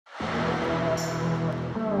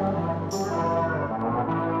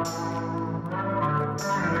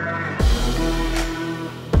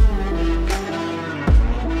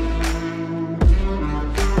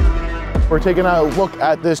We're taking a look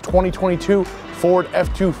at this 2022 Ford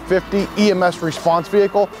F-250 EMS response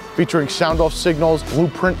vehicle featuring sound off signals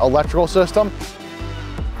blueprint electrical system.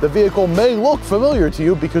 The vehicle may look familiar to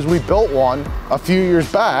you because we built one a few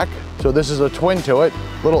years back. So this is a twin to it,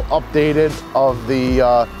 a little updated of the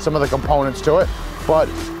some of the components to it. But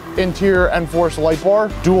interior N-Force light bar,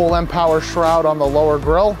 dual M-Power shroud on the lower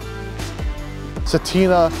grille,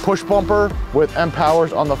 Satina push bumper with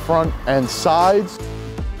M-Powers on the front and sides,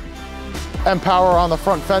 M-Power on the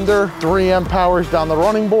front fender, 3 M-Powers down the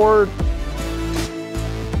running board,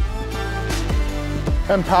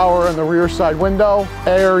 M-Power in the rear side window,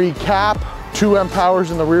 airy cap, 2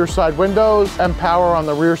 M-Powers in the rear side windows, M-Power on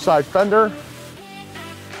the rear side fender,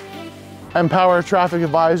 M-Power traffic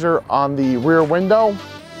advisor on the rear window,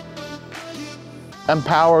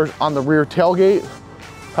 M-Powers on the rear tailgate,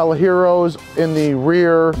 Hella Heroes in the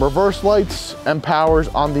rear reverse lights, M-Powers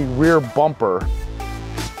on the rear bumper.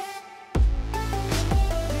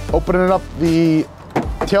 Opening up the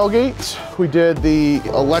tailgate, we did the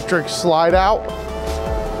electric slide out.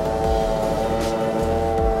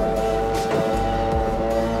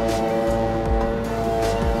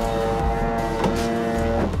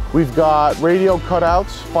 We've got radio cutouts,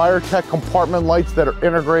 fire tech compartment lights that are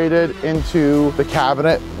integrated into the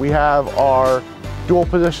cabinet. We have our dual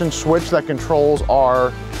position switch that controls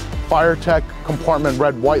our fire tech compartment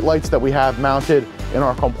red-white lights that we have mounted in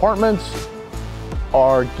our compartments.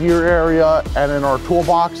 Our gear area, and in our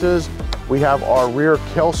toolboxes, we have our rear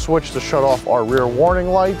kill switch to shut off our rear warning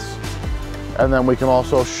lights. And then we can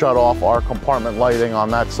also shut off our compartment lighting on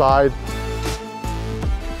that side.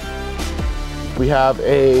 We have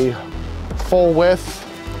a full width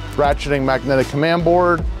ratcheting magnetic command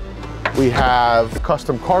board. We have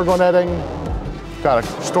custom cargo netting, got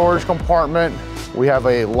a storage compartment. We have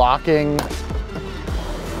a locking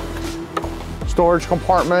storage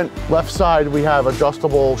compartment. Left side, we have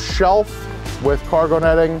adjustable shelf with cargo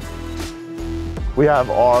netting. We have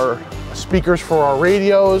our speakers for our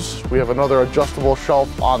radios. We have another adjustable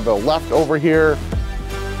shelf on the left over here.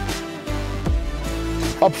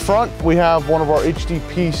 Up front, we have one of our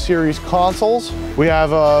HDP series consoles. We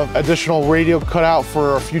have an additional radio cutout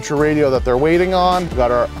for a future radio that they're waiting on. We've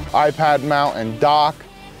got our iPad mount and dock.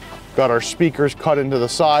 Got our speakers cut into the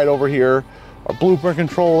side over here. Our blueprint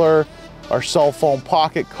controller, our cell phone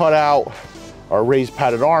pocket cutout, our raised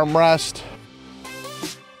padded armrest.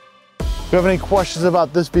 If you have any questions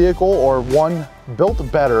about this vehicle or one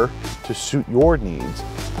built better to suit your needs,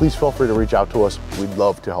 please feel free to reach out to us. We'd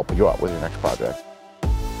love to help you out with your next project.